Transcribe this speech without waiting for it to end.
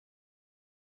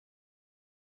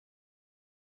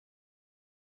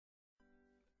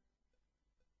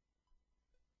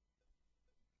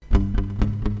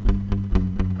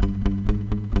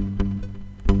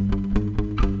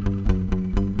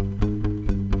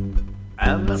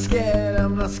I'm not scared,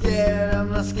 I'm not scared,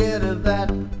 I'm not scared of that.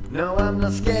 No, I'm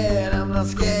not scared, I'm not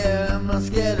scared, I'm not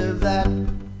scared of that.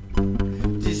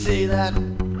 Did you see that?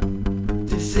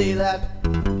 Did you see that?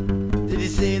 Did you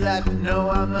see that? No,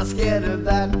 I'm not scared of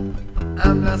that.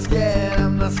 I'm not scared,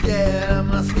 I'm not scared, I'm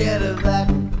not scared of that.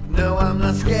 No, I'm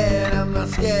not scared, I'm not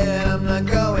scared, I'm not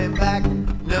going back.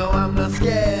 No, I'm not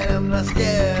scared, I'm not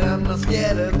scared, I'm not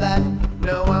scared of that.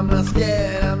 No, I'm not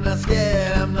scared, I'm not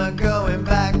scared, I'm not going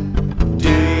back. Do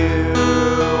you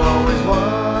always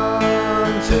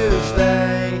want to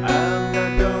stay? I'm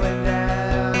not going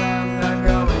down, I'm not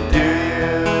going. Do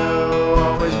you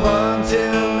always want to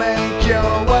make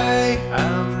your way?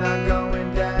 I'm not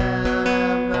going down,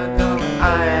 I'm not going. I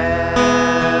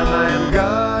am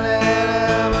gone and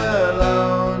I'm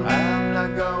alone. I'm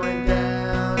not going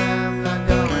down, I'm not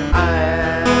going. I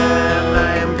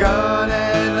am gone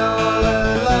and all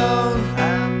alone.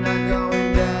 I'm not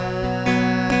going down.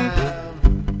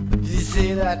 Did you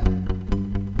see that?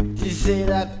 Did you see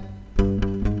that?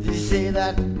 Did you see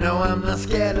that? No, I'm not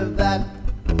scared of that.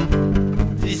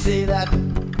 Did you see that?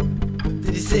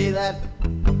 Did you see that?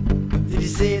 Did you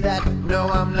see that? No,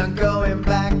 I'm not going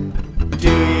back. Do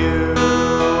you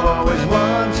always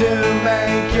want to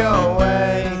make your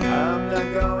way? I'm not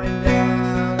going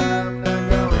down, I'm not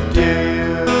going. Do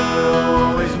you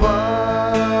always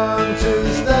want to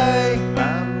stay?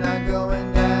 I'm not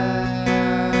going down.